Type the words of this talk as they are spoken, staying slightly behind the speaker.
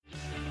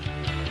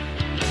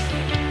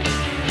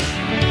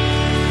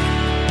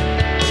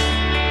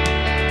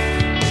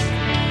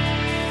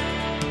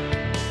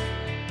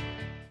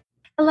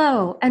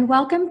Hello, and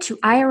welcome to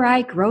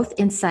IRI Growth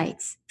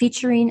Insights,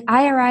 featuring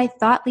IRI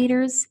thought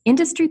leaders,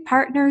 industry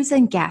partners,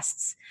 and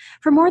guests.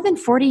 For more than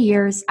 40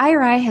 years,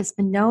 IRI has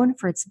been known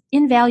for its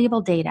invaluable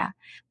data,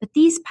 but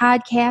these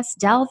podcasts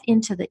delve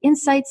into the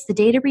insights the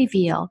data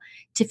reveal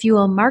to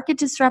fuel market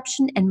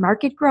disruption and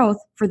market growth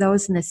for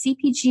those in the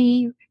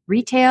CPG,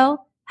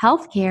 retail,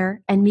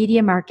 healthcare, and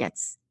media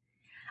markets.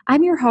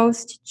 I'm your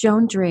host,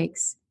 Joan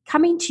Driggs,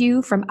 coming to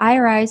you from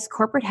IRI's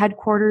corporate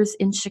headquarters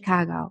in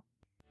Chicago.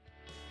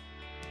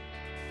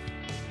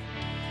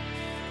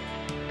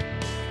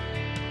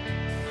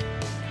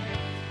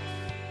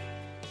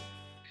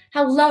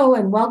 Hello,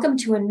 and welcome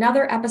to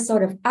another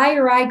episode of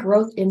IRI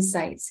Growth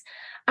Insights.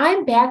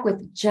 I'm back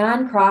with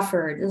John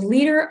Crawford, the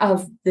leader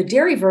of the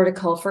dairy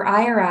vertical for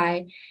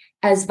IRI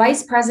as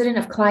Vice President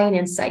of Client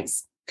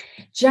Insights.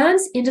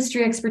 John's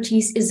industry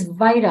expertise is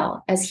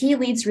vital as he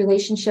leads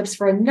relationships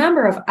for a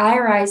number of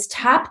IRI's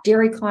top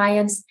dairy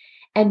clients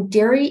and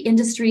Dairy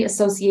Industry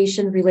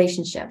Association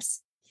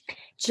relationships.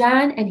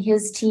 John and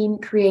his team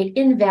create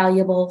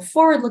invaluable,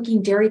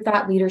 forward-looking dairy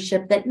thought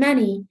leadership that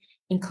many,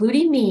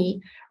 including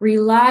me,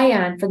 rely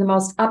on for the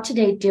most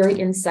up-to-date dairy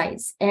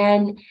insights.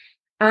 And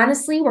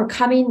honestly, we're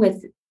coming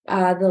with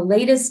the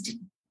latest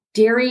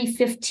Dairy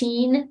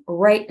 15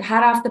 right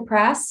hot off the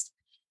press.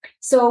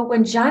 So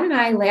when John and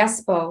I last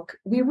spoke,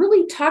 we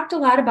really talked a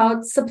lot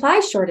about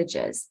supply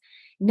shortages.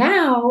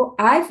 Now,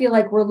 I feel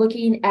like we're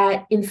looking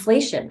at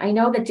inflation. I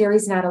know that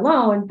dairy's not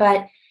alone,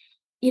 but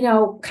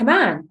come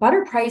on,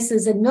 butter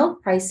prices and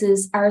milk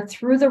prices are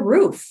through the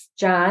roof,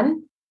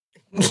 John.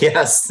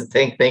 Yes,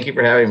 thank you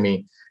for having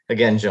me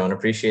again, Joan.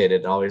 Appreciate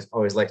it. Always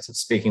like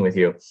speaking with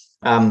you.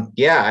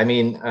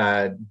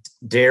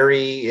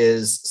 Dairy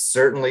is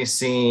certainly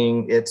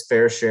seeing its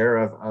fair share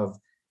of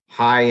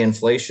high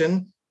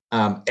inflation.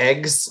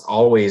 Eggs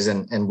always,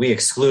 and we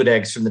exclude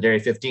eggs from the Dairy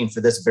 15 for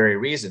this very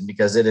reason,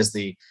 because it is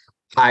the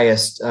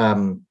highest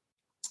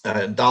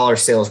dollar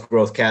sales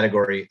growth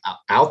category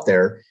out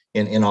there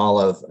in all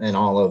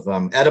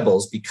of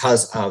edibles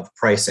because of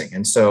pricing.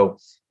 And so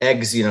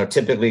eggs,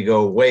 typically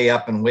go way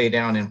up and way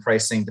down in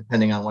pricing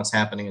depending on what's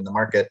happening in the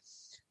market.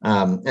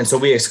 And so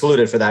we exclude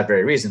it for that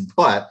very reason.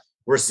 But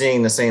we're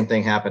seeing the same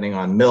thing happening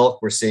on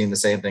milk. We're seeing the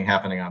same thing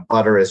happening on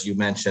butter, as you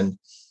mentioned.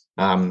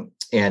 And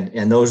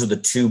those are the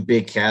two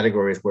big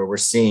categories where we're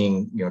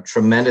seeing,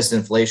 tremendous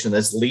inflation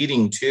that's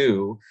leading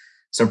to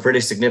some pretty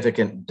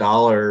significant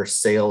dollar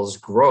sales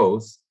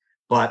growth,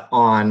 but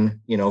on,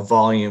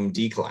 volume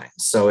declines.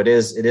 So it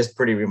is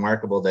pretty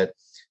remarkable that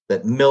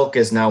milk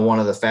is now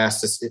the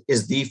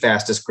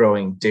fastest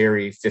growing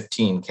Dairy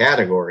 15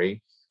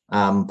 category,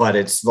 but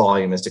its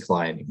volume is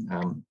declining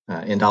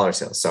in dollar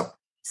sales.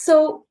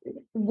 So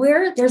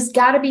there's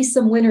got to be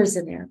some winners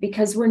in there,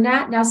 because we're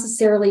not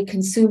necessarily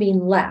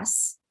consuming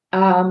less.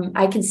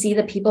 I can see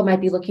that people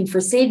might be looking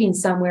for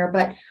savings somewhere,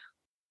 but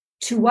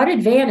to what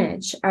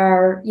advantage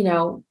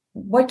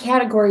what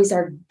categories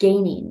are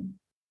gaining?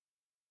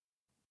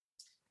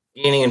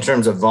 Gaining in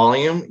terms of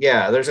volume?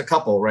 Yeah, there's a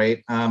couple,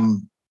 right?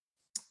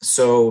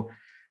 So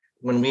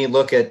when we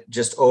look at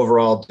just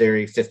overall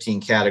Dairy 15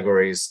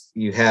 categories,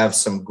 you have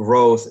some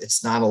growth.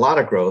 It's not a lot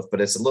of growth,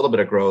 but it's a little bit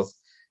of growth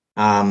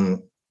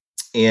in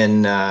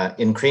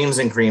creams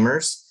and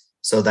creamers.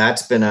 So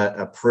that's been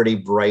a pretty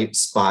bright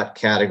spot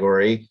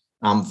category.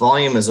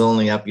 Volume is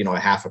only up,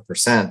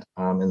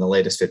 0.5% in the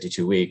latest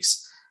 52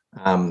 weeks.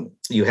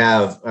 You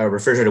have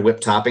refrigerated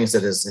whipped toppings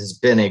that has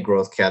been a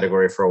growth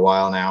category for a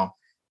while now.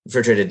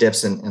 Refrigerated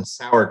dips and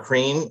sour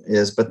cream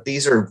but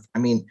these are,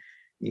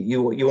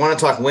 you want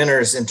to talk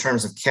winners in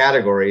terms of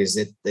categories.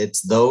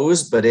 It's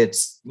those, but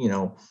it's,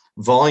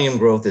 volume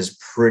growth is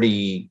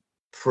pretty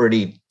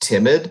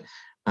timid.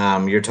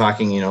 You're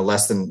talking,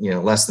 less than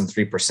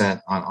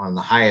 3% on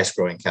the highest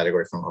growing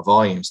category from a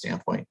volume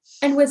standpoint.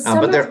 And with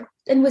some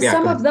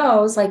of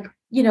those, like,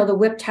 the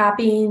whipped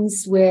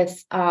toppings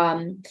with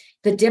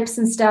the dips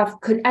and stuff,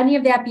 could any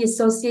of that be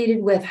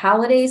associated with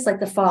holidays, like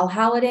the fall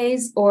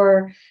holidays,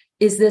 or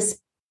is this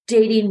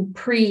dating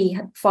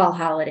pre-fall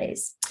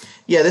holidays?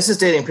 Yeah, this is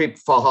dating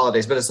pre-fall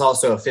holidays, but it's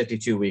also a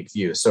 52-week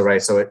view. So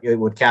it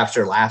would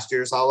capture last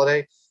year's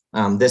holiday.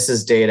 This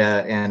is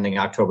data ending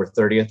October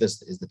 30th is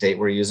the date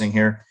we're using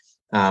here.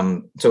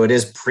 So it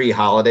is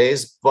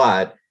pre-holidays,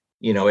 but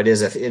it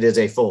is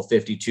a full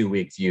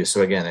 52-week view.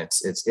 So again,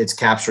 it's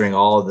capturing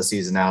all of the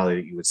seasonality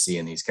that you would see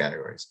in these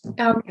categories.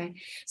 Okay.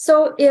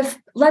 So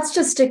let's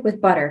just stick with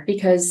butter,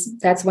 because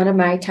that's one of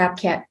my top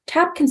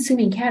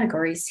consuming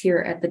categories here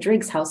at the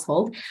Driggs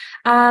household.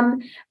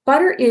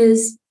 Butter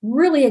is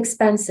really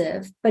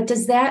expensive, but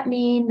does that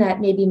mean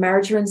that maybe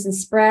margarines and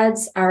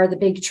spreads are the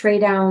big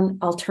trade down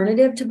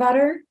alternative to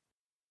butter?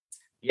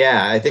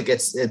 Yeah, I think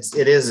it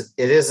is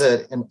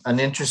an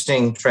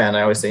interesting trend.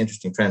 I always say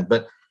interesting trend,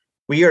 but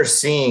we are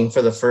seeing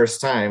for the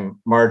first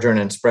time margarine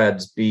and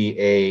spreads be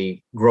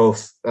a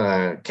growth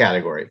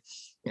category.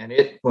 And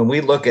when we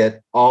look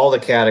at all the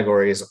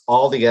categories,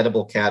 all the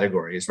edible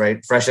categories,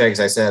 right? Fresh eggs,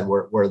 I said,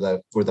 were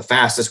the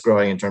fastest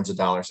growing in terms of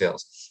dollar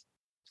sales.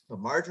 But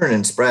margarine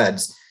and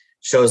spreads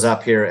shows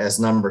up here as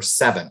number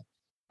 7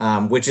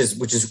 which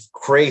is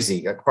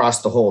crazy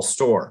across the whole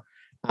store.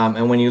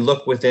 And when you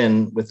look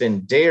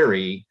within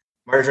dairy,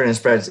 margarine and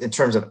spreads in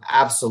terms of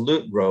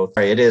absolute growth,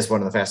 right, it is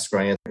one of the fastest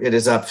growing. It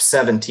is up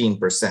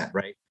 17%,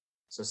 right?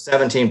 So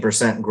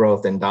 17%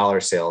 growth in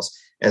dollar sales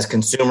as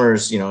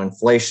consumers,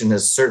 inflation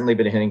has certainly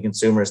been hitting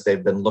consumers.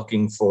 They've been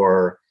looking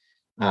for,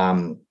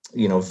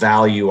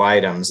 value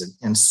items,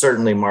 and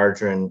certainly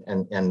margarine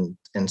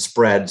and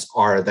spreads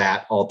are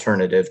that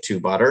alternative to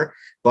butter.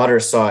 Butter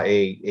saw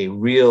a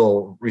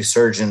real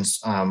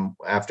resurgence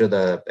after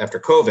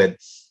COVID.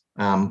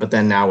 But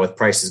then now with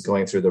prices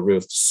going through the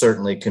roof,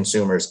 certainly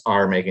consumers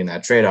are making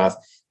that trade-off.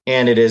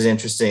 And it is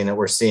interesting that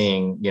we're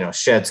seeing,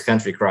 Shed's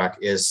Country Crock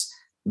is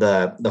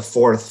the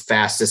fourth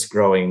fastest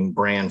growing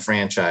brand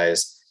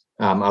franchise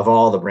of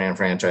all the brand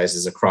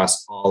franchises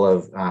across all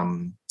of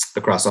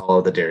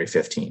the Dairy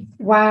 15.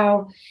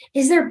 Wow.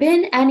 Has there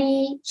been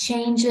any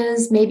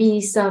changes,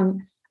 maybe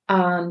some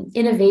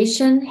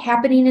innovation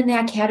happening in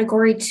that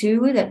category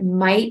too, that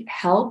might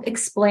help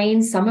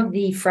explain some of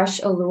the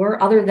fresh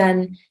allure other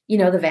than,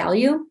 the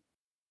value?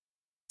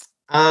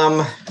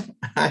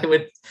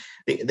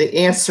 The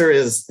answer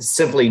is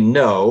simply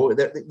no.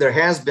 There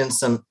has been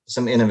some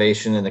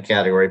innovation in the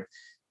category.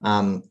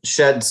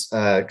 Shed's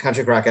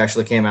Country Crock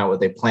actually came out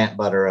with a plant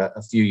butter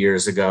a few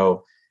years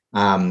ago,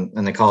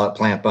 and they call it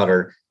plant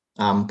butter.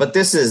 But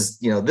this is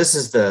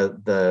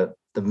the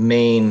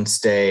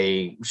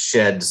mainstay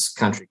Shed's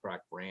Country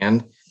Crock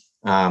brand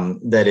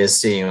that is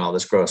seeing all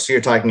this growth. So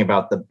you're talking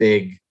about the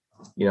big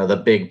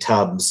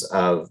tubs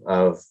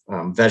of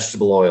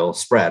vegetable oil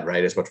spread,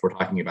 right, is what we're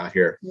talking about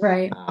here.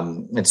 Right.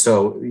 And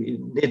so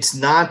it's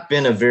not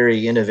been a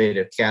very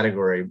innovative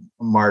category,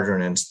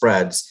 margarine and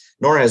spreads,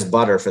 nor has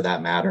butter for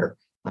that matter.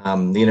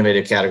 The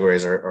innovative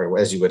categories are,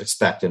 as you would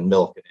expect, in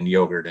milk and in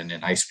yogurt and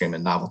in ice cream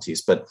and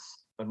novelties. But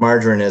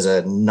margarine is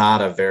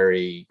not a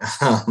very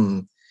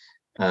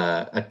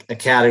a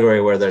category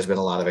where there's been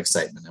a lot of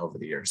excitement over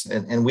the years.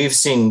 And we've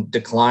seen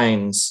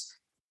declines,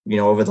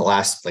 over the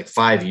last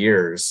 5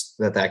 years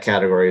that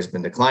category has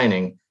been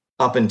declining.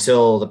 Up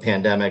until the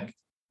pandemic,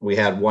 we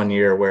had 1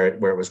 year where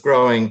it was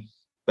growing,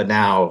 but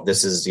now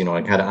this is,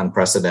 kind of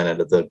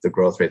unprecedented, the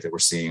growth rate that we're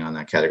seeing on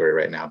that category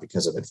right now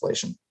because of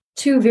inflation.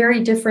 Two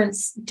very different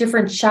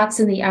shots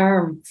in the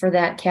arm for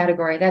that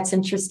category. That's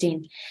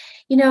interesting.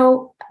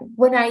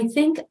 When I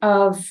think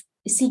of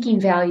seeking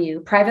value,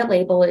 private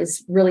label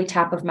is really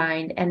top of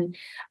mind. And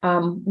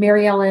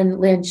Mary Ellen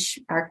Lynch,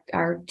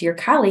 our dear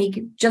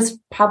colleague, just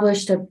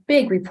published a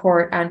big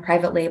report on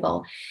private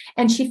label.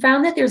 And she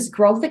found that there's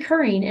growth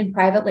occurring in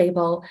private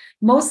label,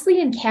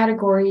 mostly in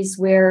categories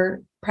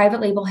where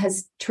private label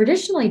has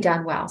traditionally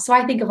done well. So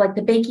I think of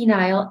the baking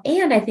aisle,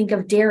 and I think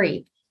of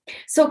dairy.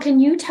 So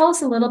can you tell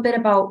us a little bit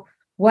about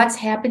what's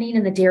happening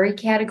in the dairy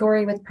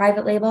category with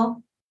private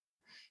label?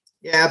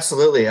 Yeah,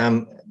 absolutely.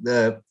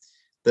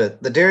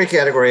 The dairy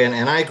category,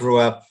 and I grew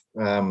up,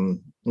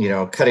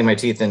 cutting my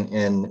teeth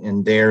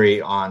in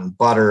dairy on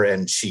butter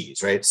and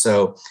cheese, right?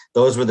 So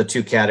those were the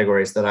two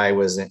categories that I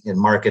was in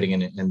marketing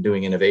and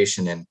doing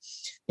innovation in,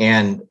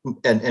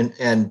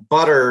 and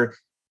butter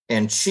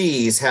and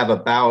cheese have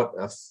about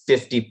a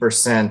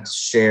 50%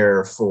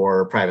 share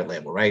for private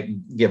label, right?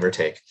 Give or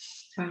take.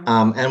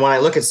 Wow. And when I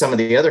look at some of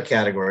the other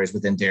categories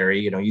within dairy,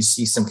 you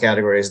see some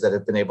categories that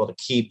have been able to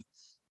keep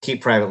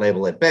private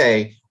label at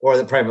bay, or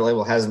the private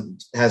label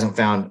hasn't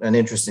found an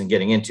interest in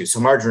getting into. So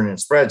margarine and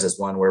spreads is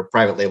one where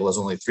private label is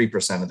only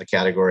 3% of the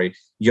category.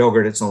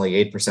 Yogurt, it's only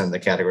 8% of the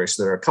category.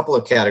 So there are a couple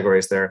of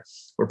categories there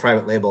where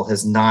private label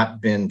has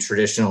not been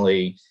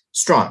traditionally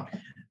strong.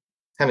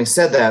 Having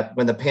said that,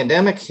 when the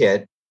pandemic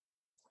hit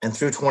and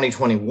through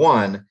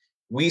 2021,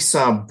 we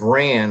saw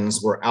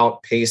brands were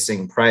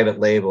outpacing private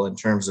label in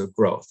terms of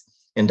growth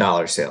in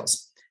dollar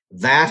sales.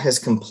 That has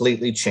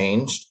completely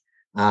changed.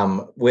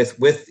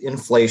 With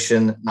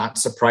inflation, not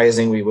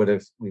surprising, we would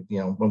have,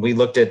 when we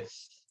looked at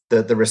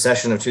the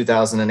recession of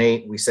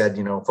 2008, we said,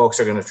 folks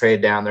are going to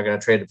trade down, they're going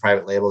to trade to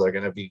private label, they're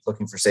going to be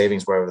looking for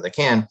savings wherever they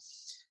can.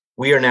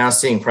 We are now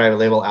seeing private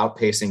label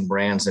outpacing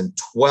brands in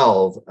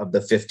 12 of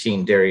the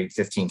 15 dairy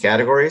 15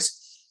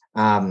 categories,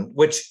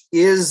 which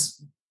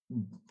is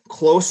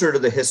closer to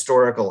the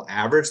historical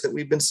average that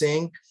we've been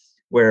seeing,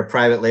 where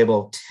private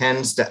label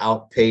tends to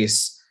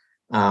outpace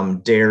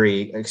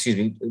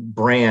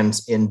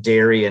brands in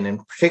dairy,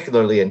 and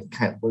particularly in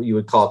kind of what you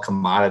would call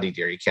commodity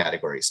dairy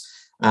categories.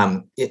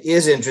 It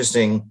is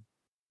interesting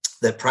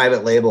that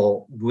private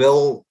label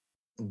will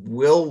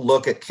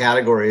look at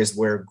categories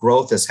where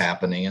growth is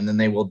happening, and then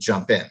they will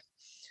jump in.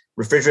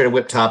 Refrigerated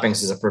whipped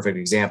toppings is a perfect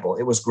example.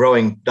 It was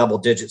growing double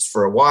digits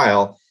for a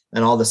while,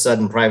 and all of a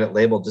sudden private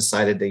label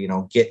decided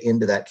to get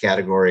into that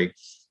category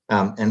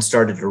and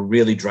started to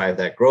really drive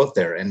that growth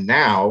there. And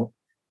now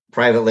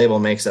private label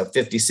makes up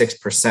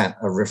 56%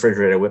 of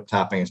refrigerated whipped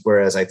toppings,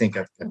 whereas I think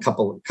a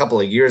couple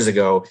of years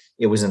ago,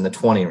 it was in the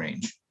 20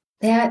 range.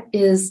 That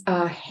is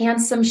a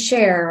handsome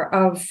share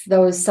of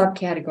those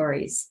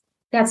subcategories.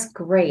 That's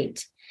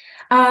great.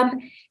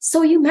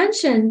 So you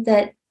mentioned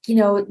that,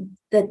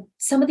 that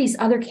some of these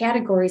other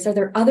categories, are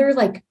there other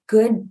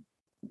good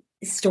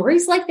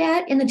stories like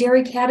that in the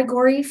dairy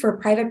category for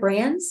private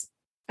brands?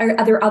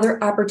 Are there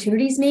other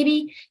opportunities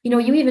maybe? You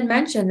even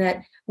mentioned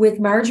that with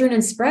margarine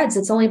and spreads,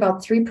 it's only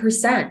about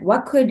 3%.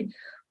 What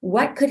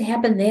could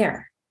happen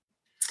there?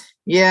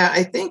 Yeah,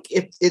 I think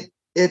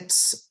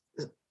it's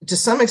to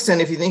some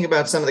extent, if you think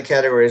about some of the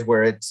categories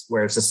where it's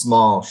a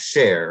small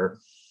share,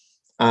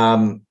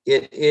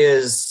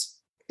 it's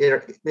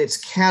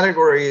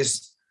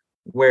categories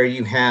where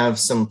you have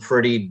some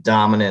pretty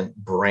dominant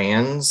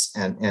brands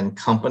and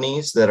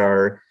companies that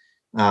are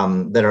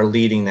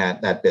leading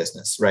that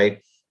business,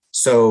 right?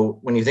 So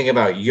when you think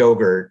about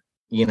yogurt,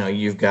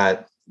 you've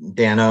got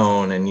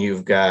Danone and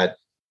you've got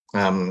a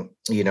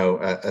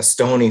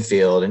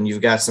Stonyfield, and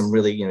you've got some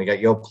really, you got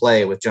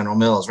Yoplait with General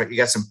Mills, right? You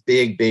got some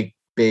big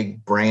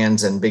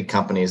brands and big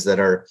companies that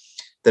are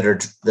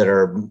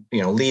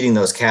leading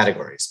those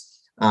categories.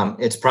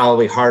 It's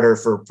probably harder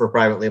for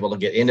private label to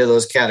get into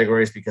those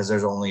categories because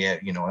there's only a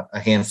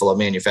handful of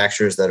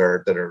manufacturers that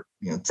are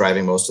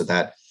driving most of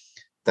that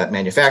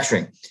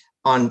manufacturing.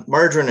 On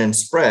margarine and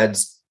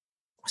spreads,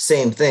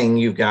 same thing.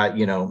 You've got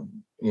you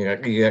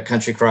got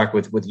Country Crock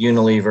with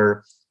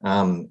Unilever.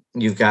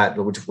 You've got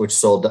which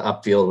sold to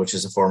Upfield, which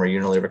is a former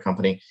Unilever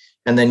company,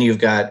 and then you've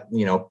got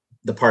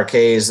the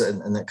Parquets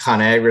and the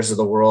ConAgras of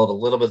the world, a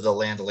little bit of the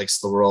Land O'Lakes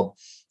of the world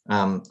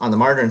on the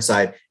margarine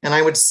side. And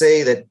I would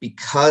say that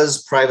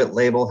because private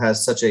label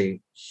has such a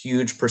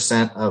huge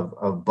percent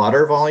of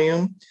butter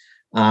volume,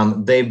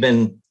 they've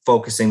been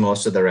focusing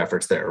most of their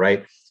efforts there,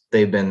 right?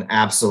 They've been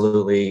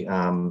absolutely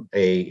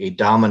a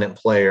dominant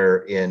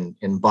player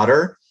in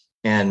butter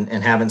and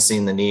haven't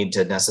seen the need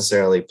to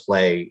necessarily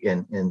play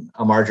in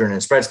a margarine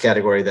and spreads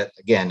category that,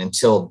 again,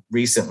 until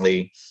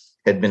recently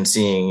had been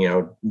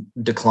seeing,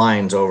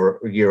 declines over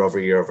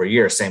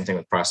year. Same thing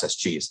with processed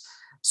cheese.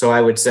 So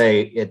I would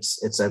say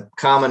it's a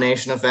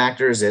combination of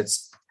factors.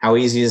 It's how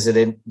easy is it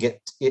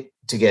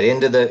to get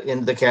into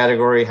the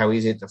category, how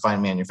easy is it to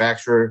find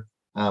manufacturers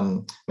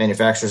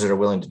that are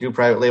willing to do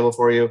private label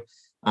for you.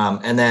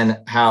 And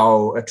then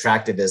how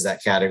attractive is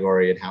that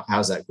category and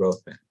how's that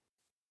growth been?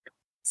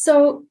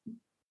 So,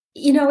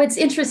 it's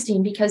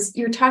interesting because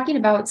you're talking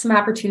about some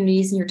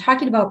opportunities and you're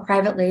talking about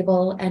private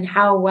label and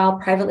how well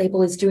private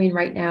label is doing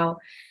right now.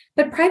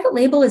 But private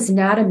label is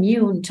not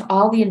immune to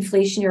all the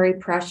inflationary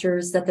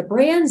pressures that the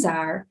brands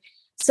are.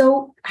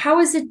 So how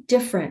is it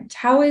different?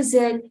 How is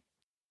it,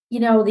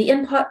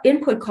 the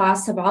input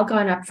costs have all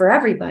gone up for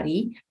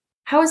everybody.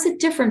 How is it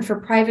different for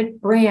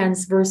private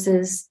brands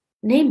versus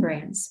name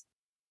brands?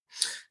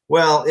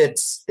 Well,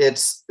 it's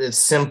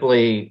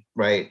simply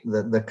right.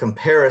 The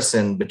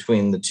comparison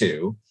between the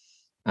two.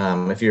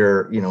 If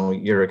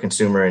you're a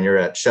consumer and you're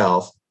at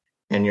shelf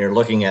and you're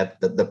looking at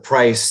the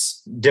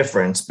price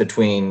difference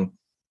between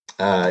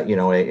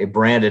a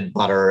branded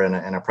butter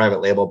and a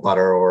private label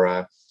butter, or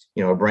a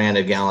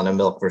branded gallon of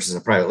milk versus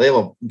a private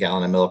label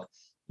gallon of milk,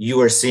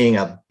 you are seeing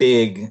a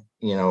big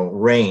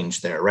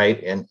range there,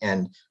 right?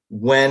 And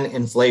when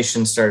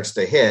inflation starts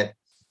to hit,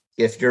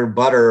 if your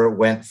butter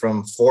went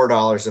from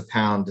 $4 a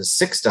pound to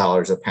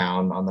 $6 a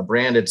pound on the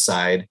branded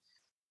side,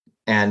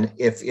 and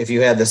if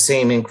you had the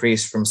same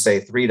increase from, say,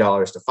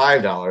 $3 to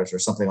 $5 or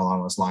something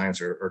along those lines,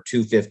 or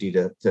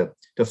 $2.50 to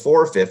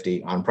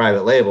 $4.50 on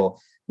private label,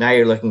 now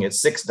you're looking at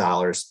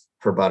 $6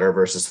 per butter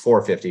versus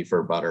 $4.50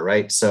 for butter,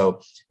 right?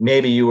 So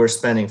maybe you were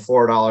spending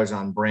 $4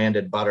 on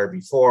branded butter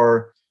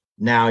before.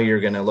 Now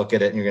you're going to look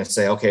at it and you're going to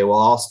say, okay, well,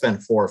 I'll spend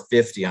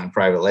 $4.50 on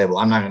private label.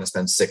 I'm not going to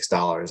spend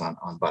 $6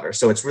 on butter.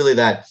 So it's really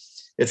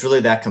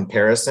that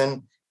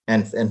comparison.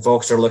 And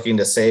folks are looking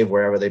to save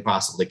wherever they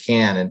possibly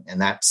can.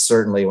 And that's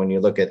certainly, when you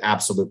look at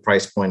absolute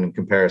price point in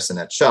comparison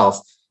at shelf,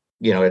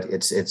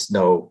 it's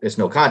no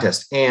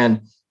contest.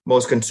 And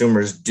most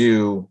consumers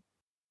do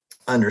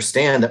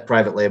understand that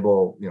private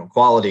label,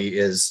 quality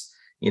is,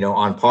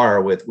 on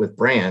par with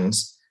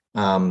brands.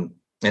 And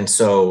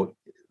so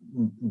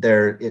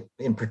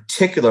in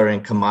particular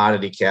in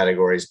commodity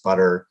categories,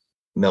 butter,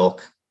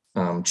 milk,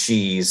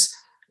 cheese,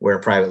 where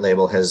private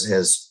label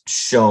has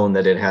shown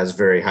that it has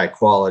very high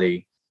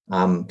quality,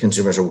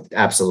 consumers are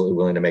absolutely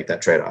willing to make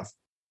that trade-off.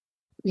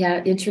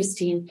 Yeah,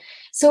 interesting.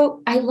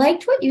 So I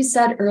liked what you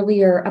said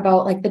earlier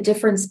about like the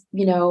difference,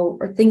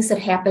 or things that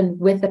happened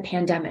with the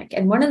pandemic.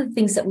 And one of the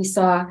things that we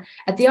saw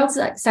at the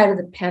outside of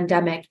the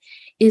pandemic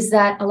is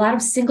that a lot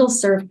of single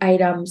serve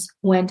items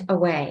went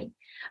away.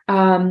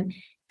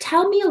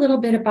 Tell me a little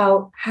bit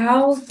about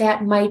how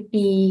that might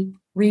be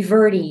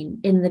reverting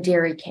in the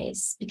dairy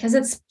case, because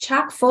it's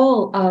chock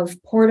full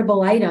of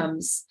portable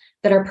items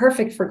that are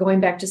perfect for going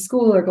back to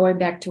school or going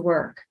back to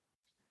work.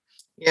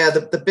 Yeah,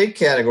 the big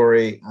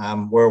category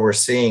where we're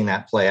seeing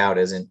that play out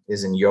is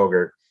in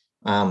yogurt,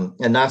 and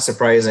not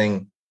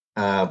surprising.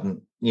 A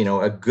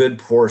good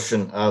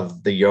portion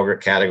of the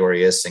yogurt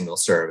category is single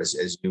serve.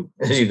 As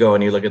you go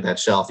and you look at that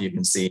shelf, you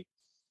can see,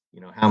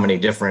 how many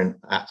different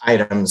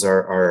items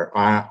are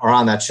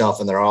on that shelf,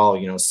 and they're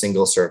all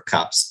single serve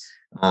cups.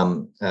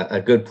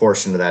 A good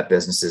portion of that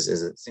business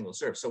is a single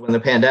serve. So when the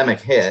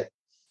pandemic hit,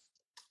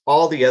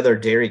 all the other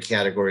dairy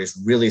categories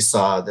really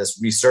saw this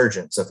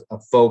resurgence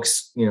of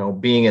folks,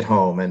 being at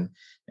home and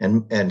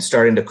and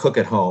starting to cook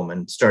at home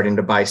and starting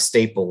to buy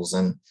staples,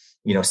 and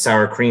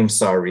sour cream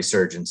saw a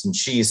resurgence, and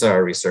cheese saw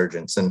a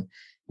resurgence, and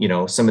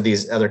some of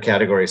these other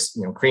categories,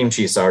 cream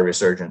cheese saw a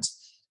resurgence.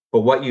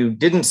 But what you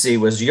didn't see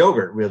was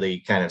yogurt really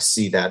kind of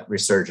see that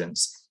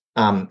resurgence.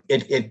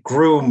 It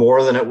grew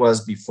more than it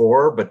was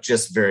before, but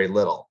just very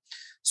little.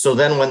 So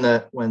then when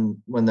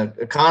the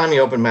economy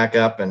opened back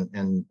up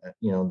and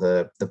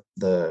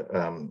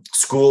the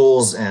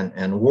schools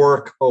and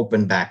work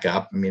opened back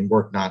up, I mean,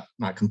 work not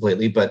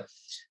completely, but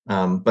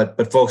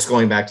folks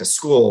going back to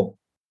school,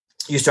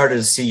 you started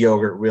to see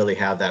yogurt really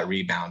have that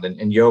rebound,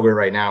 and yogurt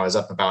right now is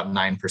up about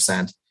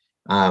 9%.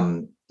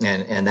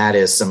 And that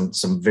is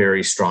some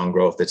very strong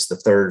growth. It's the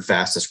third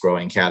fastest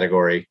growing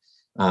category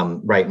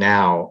right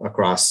now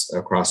across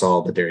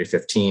all the Dairy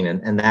 15.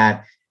 And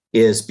that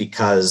is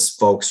because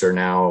folks are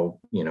now,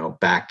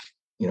 back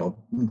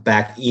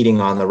eating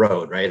on the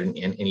road, right.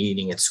 And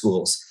eating at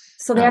schools.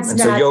 So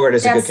so yogurt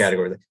is a good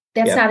category.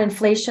 That's not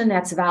inflation.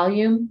 That's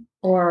volume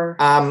or.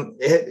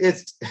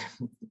 It's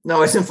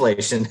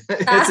inflation.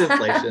 It's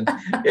inflation.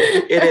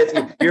 It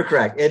is. You're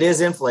correct. It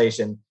is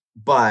inflation,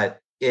 but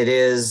it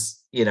is,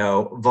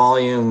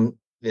 volume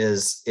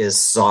is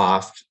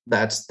soft.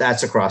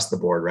 That's across the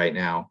board right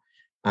now.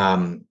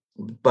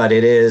 But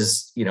it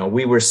is,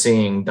 we were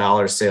seeing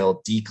dollar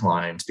sale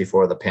declines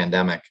before the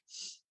pandemic.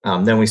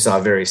 Then we saw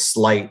very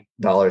slight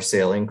dollar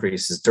sale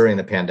increases during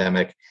the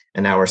pandemic.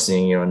 And now we're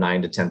seeing,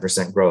 9 to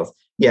 10% growth.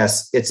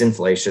 Yes, it's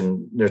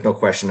inflation. There's no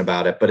question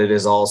about it. But it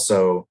is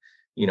also,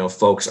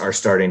 folks are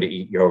starting to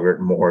eat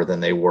yogurt more than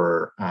they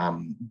were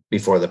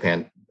before the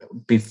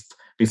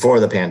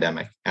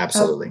pandemic.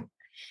 Absolutely.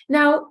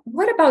 Now,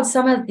 what about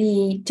some of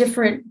the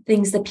different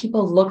things that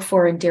people look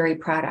for in dairy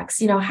products?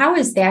 How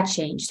has that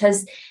changed?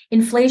 Has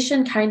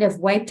inflation kind of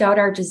wiped out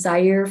our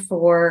desire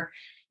for,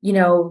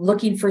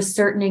 looking for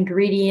certain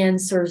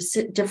ingredients or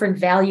different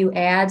value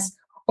adds,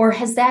 or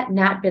has that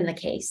not been the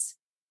case?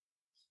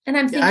 And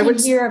I'm thinking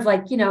here of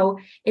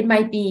it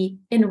might be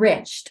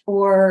enriched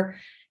or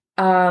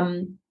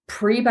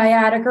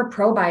prebiotic or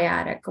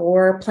probiotic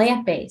or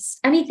plant-based,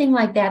 anything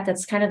like that.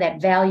 That's kind of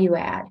that value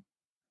add.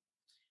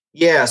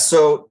 Yeah.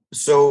 So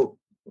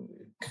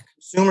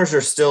consumers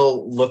are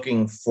still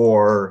looking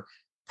for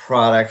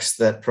products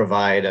that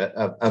provide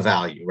a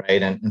value,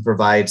 right. And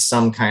provide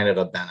some kind of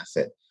a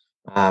benefit.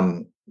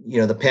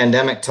 The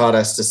pandemic taught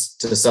us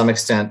to some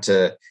extent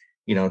to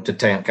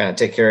kind of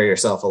take care of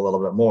yourself a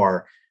little bit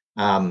more,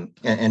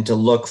 and to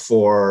look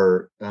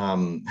for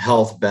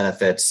health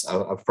benefits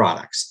of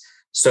products.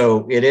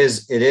 So it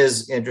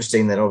is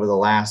interesting that over the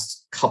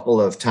last couple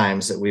of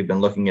times that we've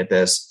been looking at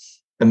this,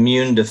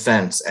 immune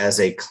defense as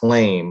a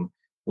claim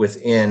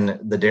within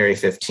the Dairy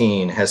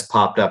 15 has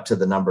popped up to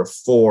the number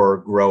 4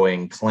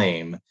 growing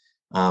claim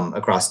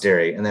across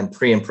dairy. And then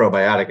pre and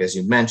probiotic, as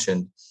you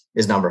mentioned,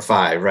 is number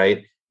 5,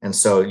 right? And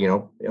so,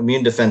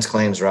 immune defense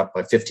claims are up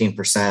by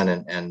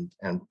 15%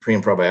 and pre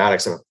and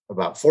probiotics are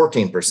about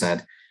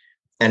 14%.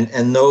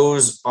 And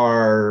those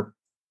are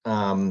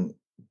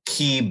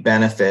key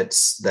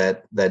benefits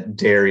that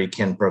dairy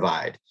can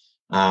provide.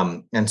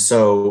 And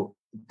so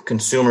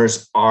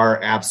consumers are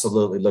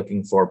absolutely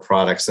looking for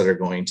products that are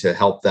going to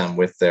help them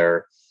with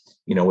their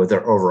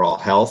overall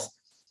health.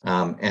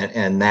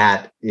 And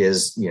that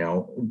is,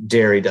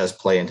 dairy does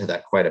play into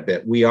that quite a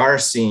bit. We are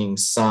seeing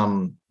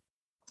some,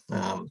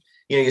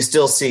 you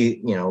still see,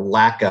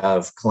 lack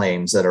of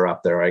claims that are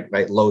up there,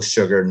 right? Low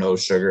sugar, no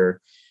sugar.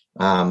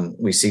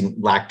 We see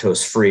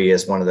lactose free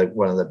as one of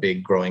the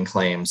big growing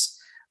claims.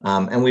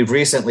 And we've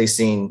recently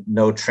seen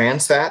no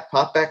trans fat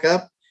pop back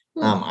up.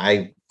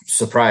 I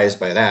surprised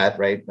by that,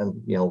 right?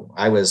 And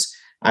I was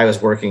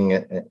working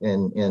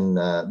in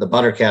the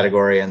butter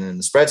category and in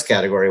the spreads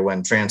category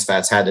when trans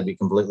fats had to be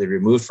completely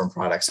removed from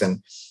products,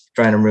 and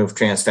trying to remove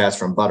trans fats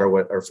from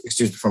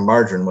from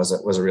margarine was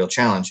a real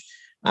challenge.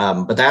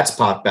 But that's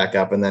popped back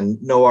up, and then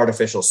no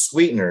artificial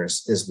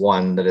sweeteners is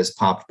one that has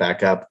popped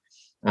back up.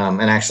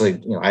 And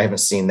actually, I haven't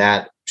seen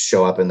that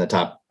show up in the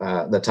top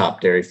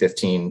Dairy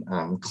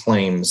 15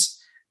 claims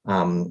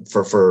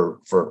for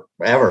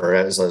forever,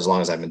 as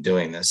long as I've been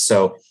doing this.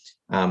 So,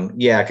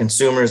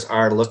 consumers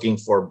are looking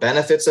for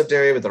benefits of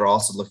dairy, but they're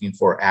also looking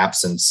for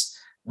absence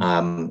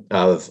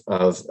of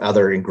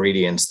other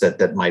ingredients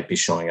that might be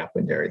showing up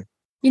in dairy.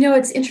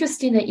 It's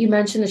interesting that you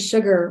mentioned the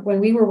sugar.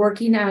 When we were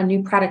working on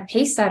new product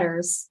pace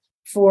setters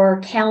for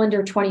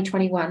calendar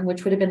 2021,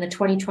 which would have been the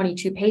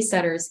 2022 pace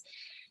setters,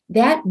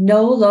 that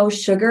no low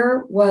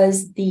sugar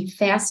was the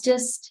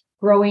fastest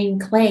growing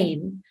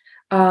claim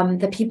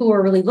that people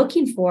were really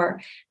looking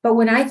for. But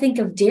when I think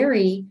of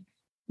dairy,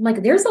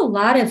 there's a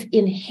lot of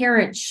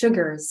inherent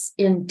sugars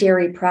in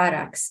dairy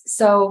products.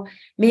 So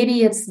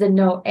maybe it's the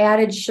no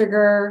added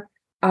sugar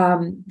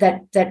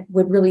that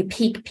would really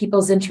pique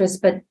people's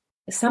interest. But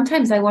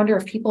sometimes I wonder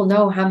if people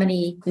know how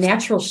many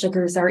natural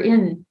sugars are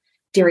in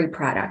dairy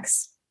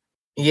products.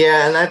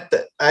 Yeah, and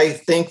I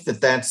think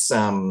that's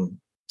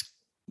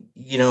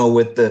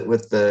with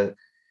the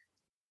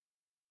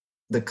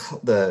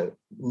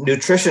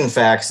nutrition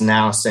facts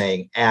now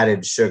saying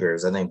added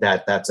sugars, I think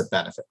that's a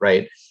benefit,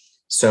 right?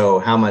 So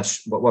how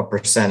much, what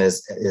percent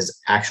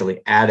is actually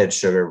added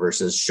sugar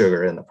versus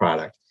sugar in the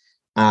product?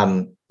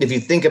 If you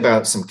think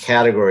about some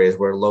categories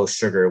where low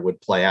sugar would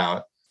play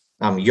out,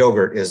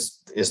 yogurt is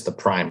the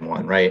prime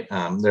one, right?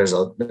 There's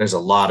a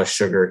lot of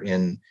sugar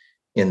in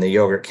the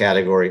yogurt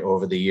category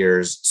over the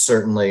years.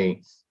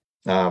 Certainly,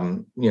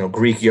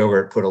 Greek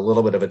yogurt put a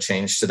little bit of a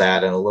change to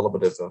that, and a little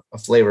bit of a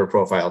flavor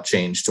profile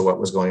change to what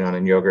was going on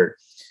in yogurt.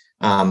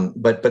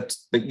 But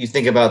you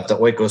think about the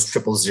Oikos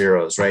triple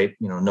zeros, right?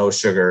 No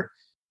sugar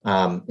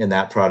in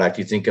that product.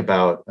 You think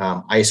about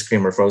ice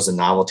cream or frozen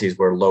novelties,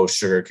 where low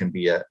sugar can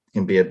be a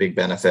big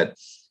benefit.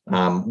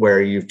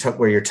 Where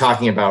you're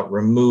talking about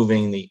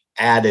removing the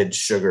added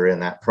sugar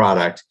in that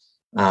product,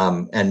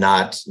 and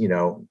not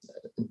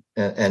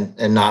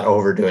and not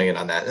overdoing it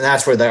on that. And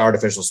that's where the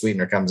artificial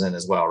sweetener comes in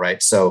as well,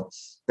 right? So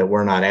that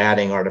we're not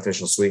adding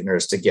artificial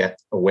sweeteners to get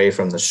away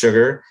from the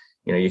sugar.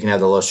 You can have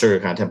the low sugar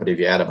content, but if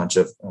you add a bunch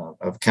of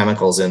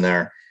chemicals in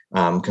there,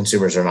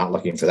 consumers are not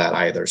looking for that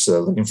either. So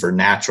they're looking for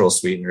natural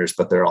sweeteners,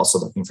 but they're also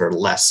looking for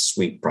less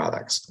sweet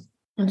products.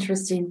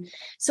 Interesting.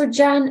 So,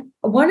 John,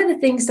 one of the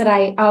things that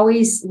I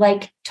always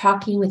like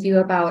talking with you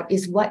about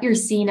is what you're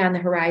seeing on the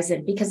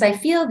horizon, because I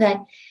feel that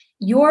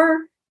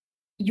your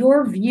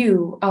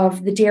view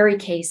of the dairy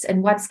case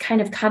and what's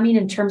kind of coming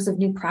in terms of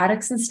new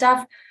products and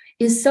stuff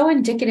is so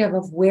indicative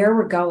of where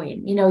we're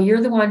going.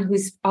 You're the one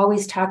who's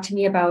always talked to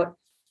me about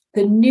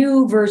the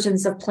new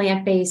versions of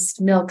plant-based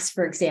milks,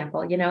 for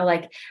example.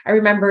 Like I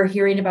remember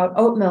hearing about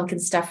oat milk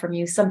and stuff from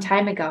you some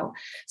time ago.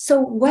 So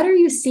what are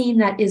you seeing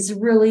that is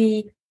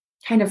really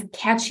kind of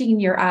catching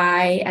your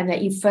eye and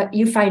that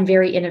you find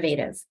very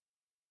innovative?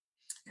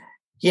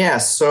 Yeah,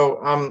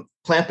 so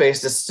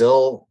plant-based is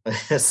still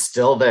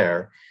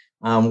there.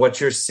 What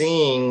you're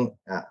seeing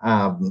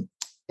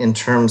in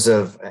terms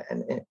of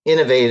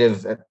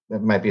innovative,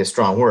 it might be a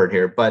strong word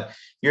here, but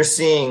you're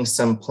seeing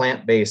some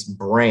plant-based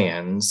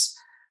brands,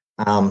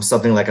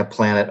 something like a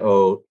Planet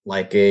Oat,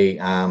 like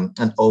an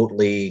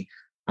Oatly,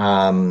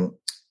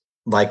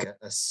 like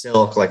a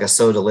Silk, like a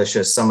So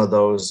Delicious, some of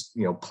those,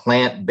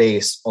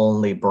 plant-based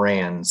only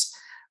brands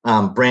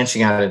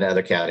branching out into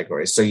other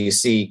categories. So you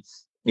see,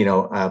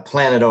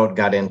 Planet Oat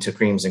got into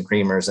creams and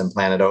creamers, and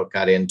Planet Oat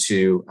got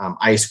into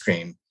ice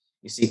cream.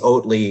 You see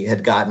Oatly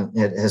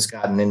has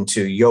gotten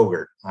into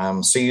yogurt.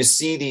 So you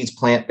see these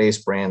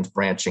plant-based brands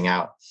branching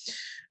out.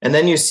 And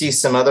then you see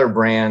some other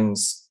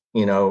brands,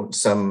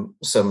 some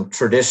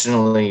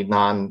traditionally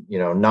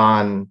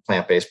non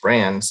plant-based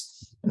brands,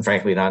 and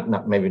frankly,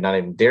 maybe not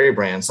even dairy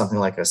brands, something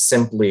like a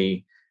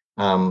Simply,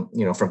 from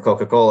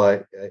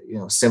Coca-Cola,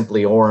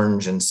 Simply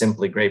Orange and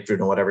Simply Grapefruit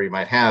and whatever you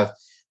might have.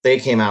 They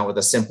came out with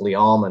a Simply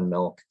Almond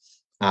Milk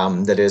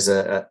that is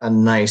a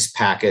nice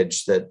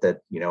package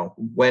that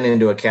went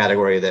into a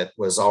category that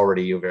was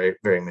already very,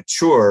 very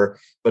mature,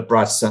 but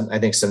brought some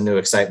new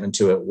excitement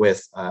to it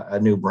with a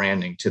new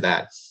branding to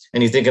that.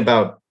 And you think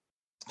about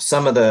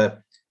some of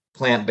the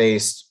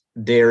plant-based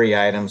dairy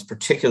items,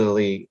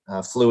 particularly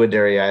fluid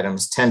dairy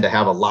items, tend to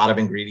have a lot of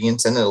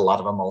ingredients in it, a lot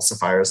of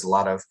emulsifiers, a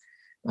lot of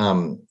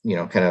kind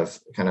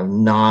of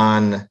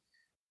non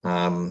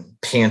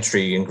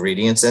pantry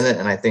ingredients in it.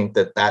 And I think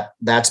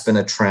that's been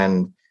a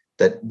trend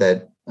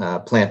that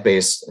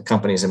plant-based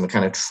companies have been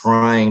kind of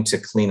trying to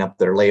clean up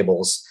their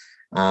labels.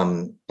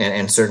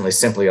 And certainly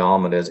Simply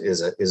Almond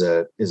is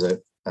a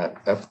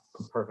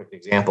perfect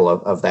example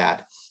of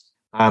that.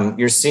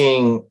 You're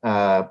seeing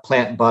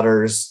plant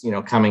butters,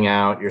 coming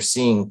out. You're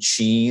seeing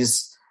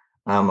cheese.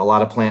 A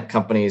lot of plant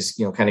companies,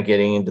 kind of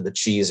getting into the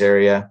cheese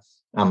area.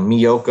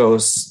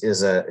 Miyoko's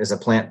is a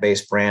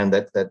plant-based brand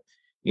that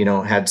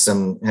had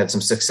some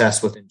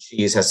success within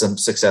cheese, has some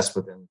success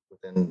within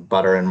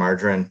butter and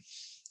margarine.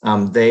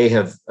 They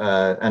have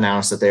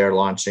announced that they are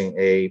launching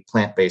a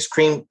plant-based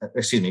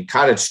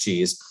cottage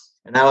cheese,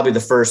 and that'll be the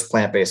first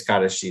plant-based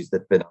cottage cheese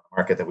that's been on the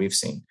market that we've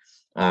seen.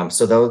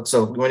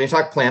 So when you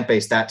talk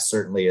plant-based, that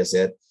certainly is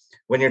it.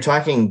 When you're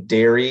talking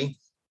dairy,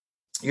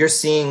 you're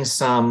seeing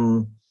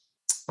some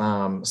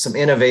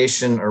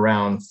innovation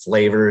around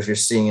flavors. You're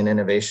seeing an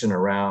innovation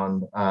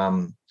around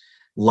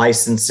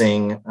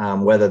licensing,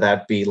 whether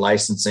that be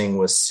licensing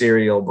with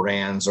cereal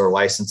brands or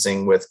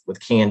licensing with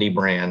candy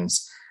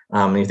brands.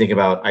 You think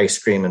about ice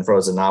cream and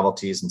frozen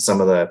novelties and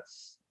some of the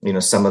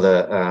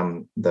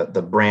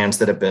brands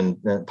that have been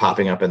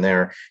popping up in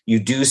there. You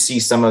do see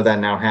some of that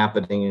now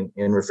happening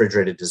in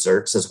refrigerated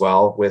desserts as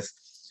well. There's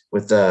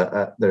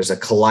a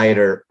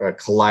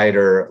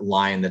Collider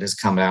line that has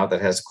come out that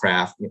has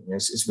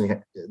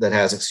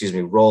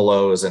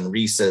Rolos and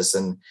Reese's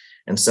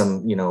and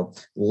some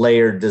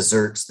layered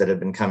desserts that have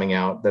been coming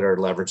out that are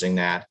leveraging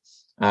that.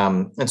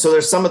 And so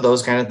there's some of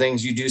those kind of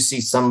things. You do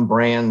see some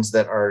brands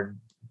that are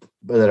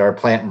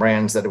plant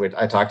brands that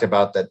I talked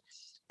about that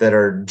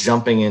are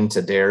jumping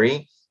into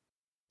dairy.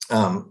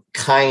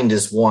 Kind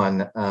is one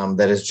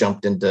that has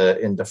jumped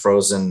into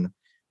frozen,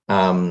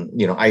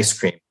 ice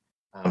cream.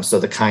 So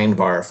the Kind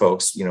bar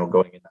folks,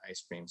 going into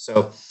ice cream.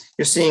 So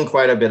you're seeing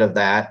quite a bit of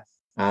that.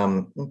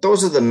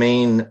 Those are the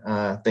main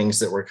things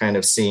that we're kind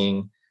of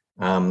seeing.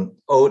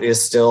 Oat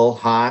is still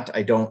hot.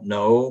 I don't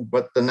know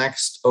what the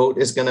next oat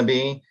is going to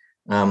be.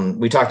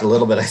 We talked a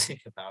little bit, I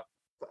think, about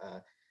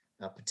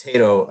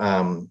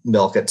potato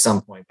milk at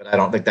some point, but I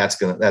don't think that's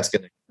gonna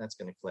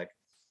click.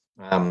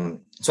 So I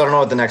don't know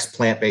what the next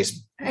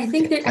plant-based. I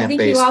think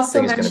you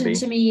also mentioned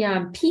to me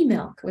pea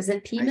milk. Was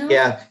it pea milk?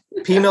 Yeah,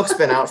 pea milk's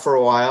been out for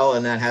a while,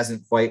 and that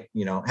hasn't quite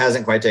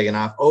taken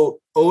off.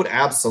 Oat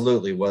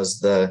absolutely was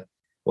the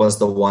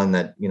one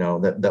that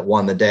that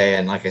won the day,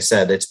 and like I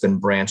said, it's been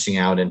branching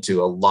out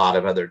into a lot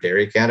of other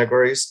dairy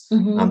categories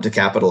to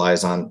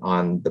capitalize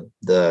on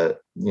the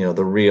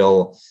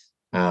real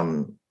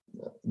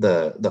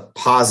the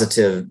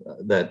positive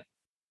that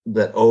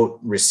oat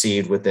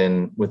received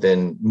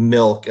within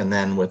milk and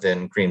then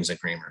within creams and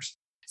creamers.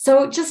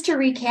 So just to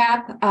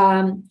recap,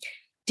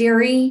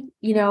 dairy,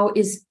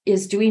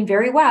 is doing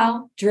very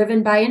well,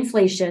 driven by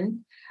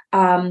inflation.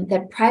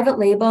 That private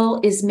label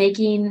is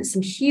making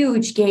some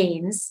huge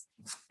gains,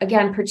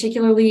 again,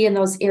 particularly in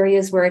those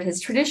areas where it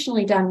has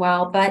traditionally done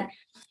well, but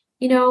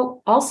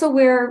also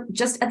where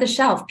just at the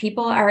shelf,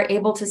 people are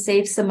able to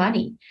save some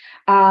money.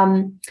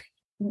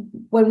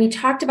 When we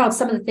talked about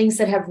some of the things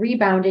that have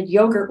rebounded,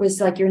 yogurt was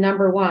like your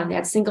number one.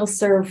 That single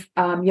serve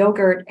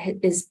yogurt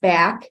is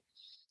back.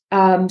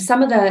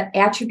 Some of the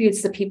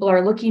attributes that people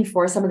are looking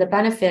for, some of the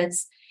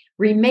benefits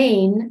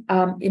remain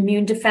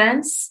immune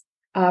defense,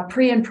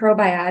 pre and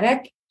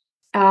probiotic,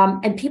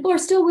 and people are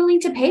still willing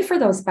to pay for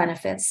those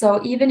benefits.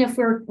 So even if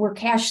we're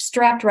cash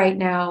strapped right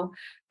now,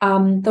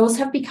 those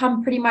have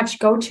become pretty much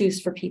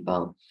go-tos for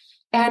people.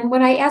 And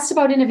when I asked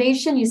about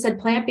innovation, you said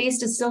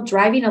plant-based is still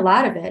driving a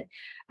lot of it.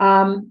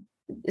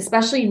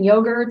 Especially in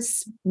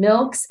yogurts,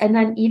 milks, and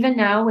then even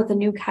now with the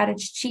new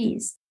cottage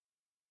cheese.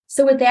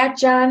 So with that,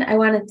 John, I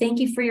want to thank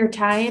you for your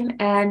time,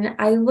 and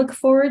I look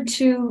forward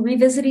to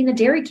revisiting the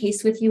dairy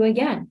case with you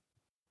again.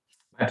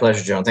 My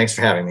pleasure, Joan. Thanks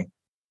for having me.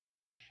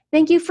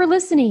 Thank you for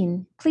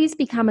listening. Please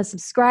become a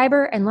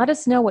subscriber and let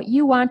us know what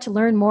you want to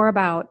learn more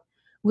about.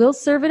 We'll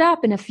serve it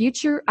up in a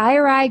future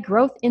IRI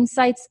Growth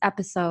Insights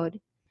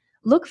episode.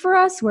 Look for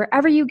us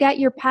wherever you get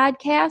your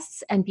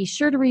podcasts and be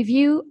sure to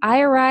review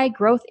IRI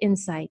Growth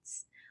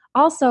Insights.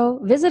 Also,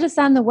 visit us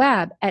on the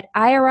web at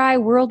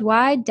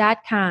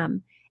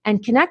iriworldwide.com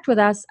and connect with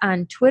us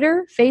on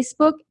Twitter,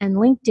 Facebook, and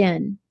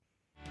LinkedIn.